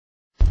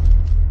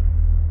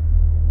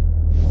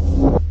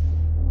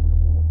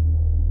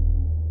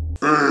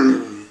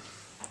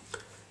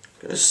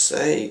goodness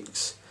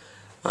sakes.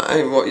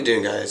 Hey, what are you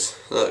doing, guys?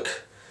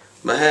 Look,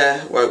 my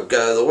hair won't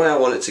go the way I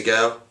want it to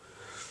go.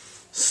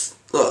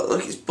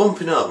 Look, it's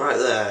bumping up right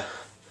there.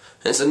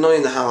 And it's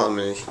annoying the hell out of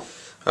me.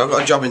 I've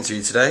got a job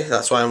interview today,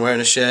 that's why I'm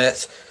wearing a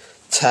shirt,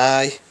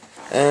 tie,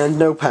 and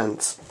no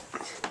pants.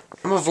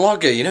 I'm a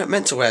vlogger, you're not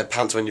meant to wear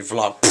pants when you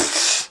vlog.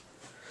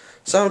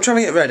 So I'm trying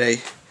to get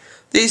ready.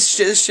 This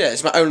shirt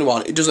is my only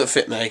one, it doesn't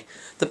fit me.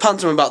 The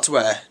pants I'm about to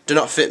wear do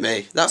not fit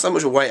me. That's how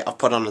much weight I've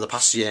put on in the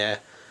past year.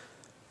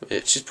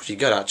 Which is pretty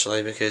good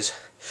actually, because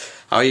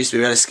I used to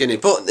be really skinny.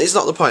 But it's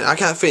not the point, I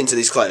can't fit into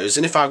these clothes.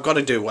 And if I've got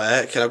to do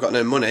work and I've got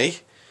no money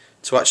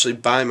to actually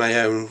buy my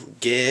own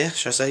gear,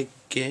 should I say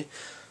gear?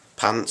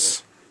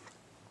 Pants.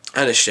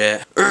 And a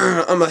shirt.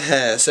 And my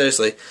hair,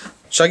 seriously.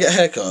 Should I get a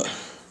haircut?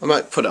 I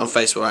might put it on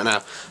Facebook right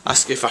now.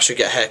 Ask if I should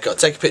get a haircut.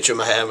 Take a picture of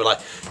my hair and be like,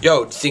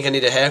 yo, do you think I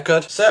need a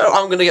haircut? So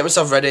I'm going to get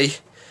myself ready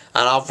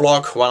and I'll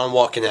vlog while I'm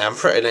walking there. I'm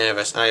pretty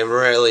nervous. I am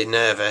really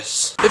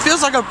nervous. It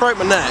feels like I broke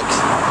my neck.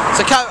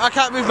 So I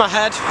can't move my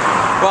head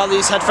while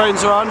these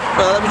headphones are on.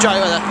 But let me try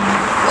it with it.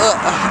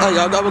 There you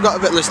go, I've got a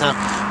bit loose now.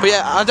 But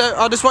yeah,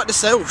 I just want to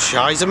say, oh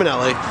shiza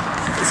Manelli.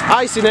 It's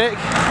icy, Nick.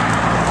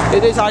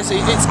 It is icy,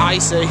 it's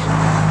icy.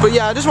 But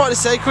yeah, I just wanted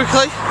to say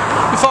quickly,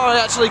 before I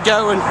actually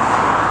go and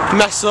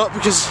mess up,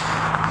 because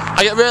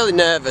I get really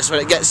nervous when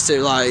it gets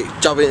to like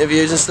job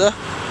interviews and stuff.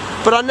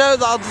 But I know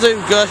that I'll do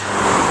good.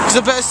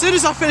 Because as soon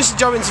as I finish the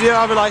job interview,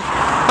 I'll be like,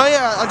 oh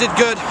yeah, I did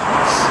good.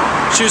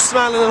 She was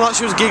smiling a lot,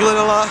 she was giggling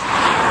a lot.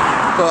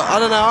 But I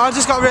don't know, I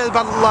just got really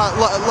bad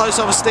low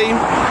self-esteem.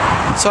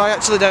 So I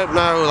actually don't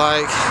know,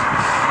 like.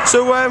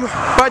 So why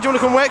do you want to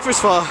come work for us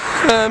for?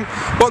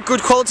 What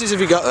good qualities have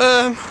you got?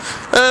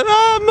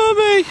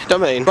 Mummy!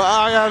 Don't mean. But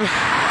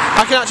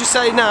I can actually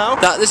say now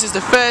that this is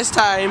the first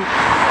time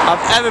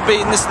I've ever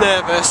been this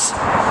nervous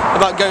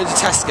about going to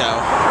Tesco.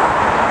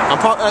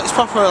 It's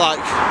proper like,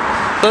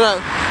 I don't know,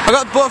 I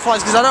got butterflies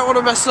because I don't want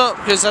to mess up,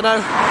 because I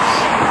know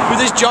with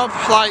this job,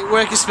 like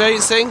work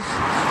experience thing,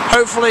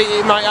 hopefully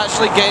it might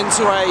actually get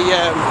into a,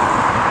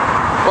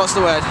 what's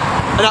the word?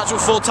 An actual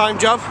full-time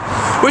job,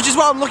 which is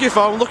what I'm looking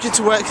for. I'm looking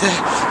to work there,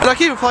 and I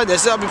keep applying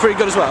this, so that'll be pretty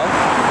good as well.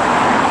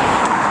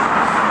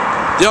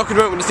 The awkward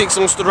moment when you think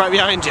someone stood right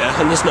behind you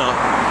and there's not.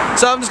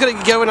 So I'm just going to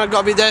get going, I've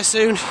got to be there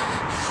soon.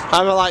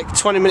 I'm like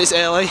 20 minutes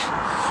early.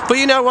 But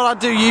you know what I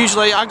do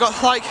usually, I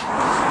got like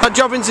a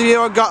job interview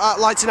I got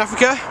at Lights in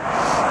Africa.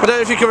 I don't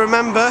know if you can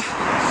remember.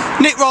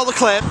 Nick, roll the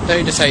clip. Don't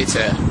you just hate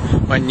it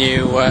when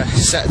you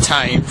set a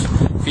time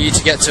for you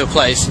to get to a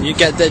place and you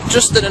get there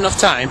just in enough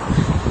time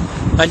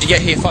and you get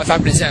here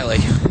 45 minutes early?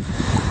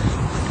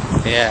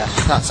 Yeah,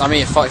 I'm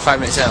here 45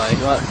 minutes early.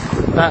 Look,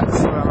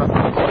 that's where I'm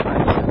at.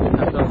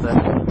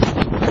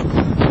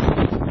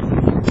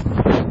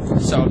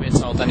 So I'm being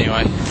told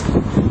anyway.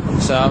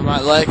 So I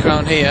might lurk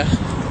around here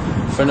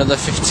for another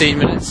 15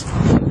 minutes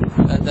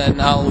and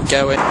then I'll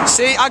go in.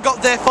 See, I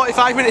got there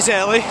 45 minutes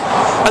early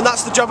and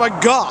that's the job I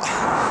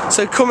got.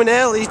 So coming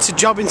early to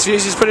job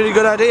interviews is a pretty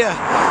good idea.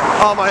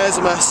 Oh, my hair's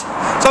a mess.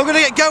 So I'm gonna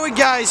get going,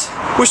 guys.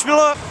 Wish me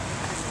luck.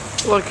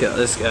 Look at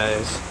this,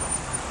 guys.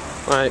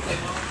 Like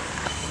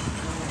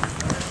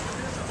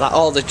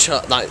all the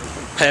like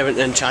parent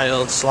and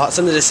child slots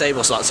and the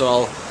disabled slots are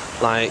all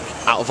like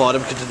out of order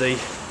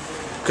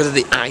because of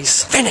the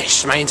ice.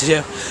 Finished my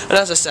interview, and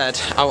as I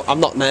said, I'm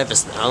not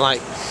nervous now.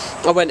 Like,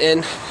 I went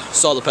in,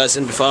 saw the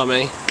person before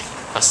me,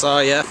 I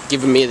saw you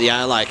giving me the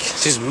eye like,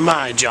 this is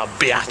my job,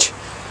 biatch.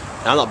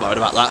 I'm not bothered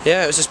about that.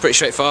 Yeah, it was just pretty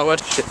straightforward.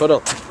 Shit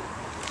puddle.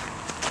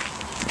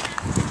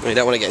 We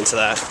don't want to get into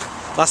there.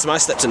 Last time I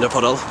stepped in a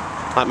puddle,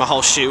 like my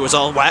whole shoe was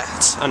all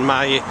wet, and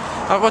my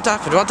what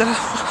happened? What did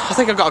I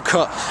think I got a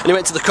cut, and he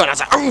went to the cut, and I was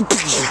like,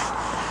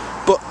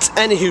 oh. But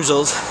any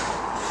hoozles,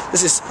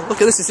 this is,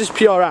 look at this is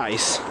pure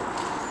ice.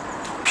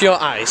 Pure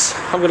ice.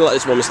 I'm going to let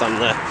this woman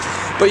stand there.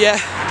 But yeah,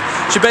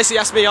 she basically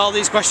asked me all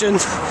these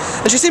questions,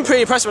 and she seemed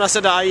pretty impressed when I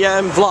said I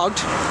vlogged.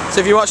 So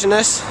if you're watching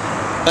this,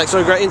 thanks for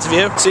a great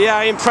interview. So yeah,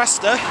 I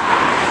impressed her.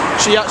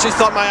 She actually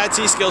thought my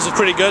IT skills were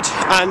pretty good,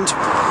 and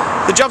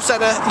the job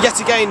centre yet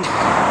again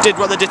did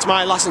what they did to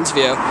my last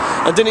interview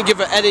and didn't give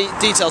her any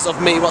details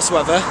of me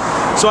whatsoever.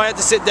 So I had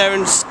to sit there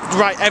and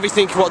write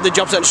everything what the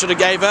job centre should have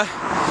gave her.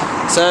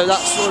 So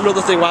that's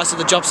another thing why I said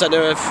the job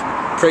centre of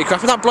pretty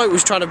crap. And that bloke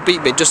was trying to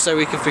beat me just so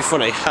he could be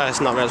funny.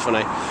 It's not really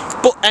funny.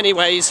 But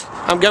anyways,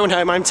 I'm going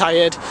home, I'm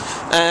tired,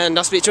 and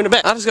I'll speak to you in a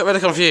bit. I just got really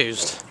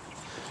confused.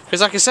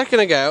 Because like a second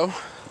ago,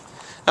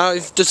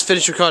 I've just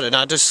finished recording,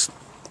 I just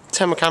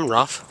turned my camera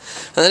off,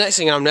 and the next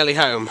thing I'm nearly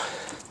home.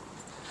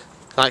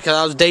 Like,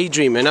 I was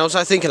daydreaming, I was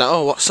like thinking, like,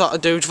 oh, what sort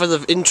of do for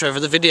the intro for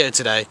the video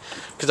today?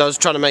 Because I was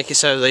trying to make it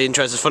so the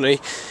intros are funny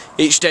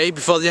each day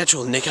before the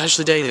actual Nick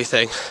Ashley Daily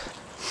thing.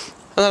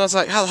 And then I was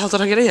like, how the hell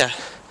did I get here?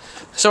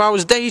 So I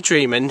was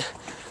daydreaming,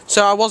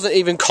 so I wasn't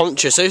even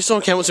conscious. So if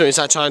someone came up to me and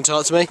started trying to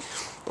talk to me,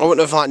 I wouldn't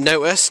have like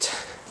noticed.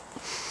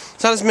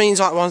 So that just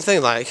means like one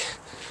thing, like,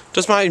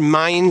 does my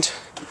mind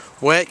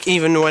work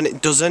even when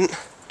it doesn't?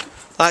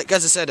 Like,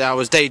 as I said, I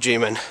was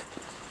daydreaming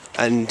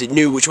and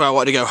knew which way I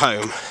wanted to go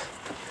home.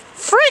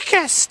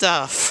 Freaky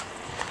stuff!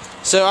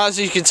 So as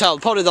you can tell,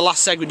 probably the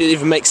last segment didn't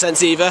even make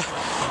sense either.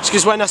 Just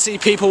because when I see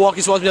people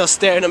walking towards me or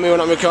staring at me when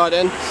I'm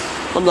recording,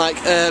 I'm like,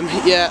 and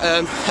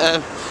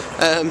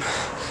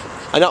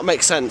that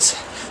makes sense.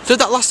 So if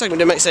that last segment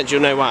didn't make sense,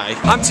 you'll know why.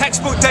 I'm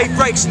Textbook Dave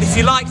Breaks, and if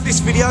you like this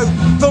video,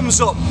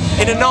 thumbs up.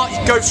 In a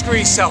night, go screw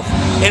yourself.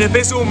 In a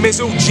bizzle,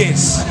 mizzle,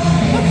 jizz.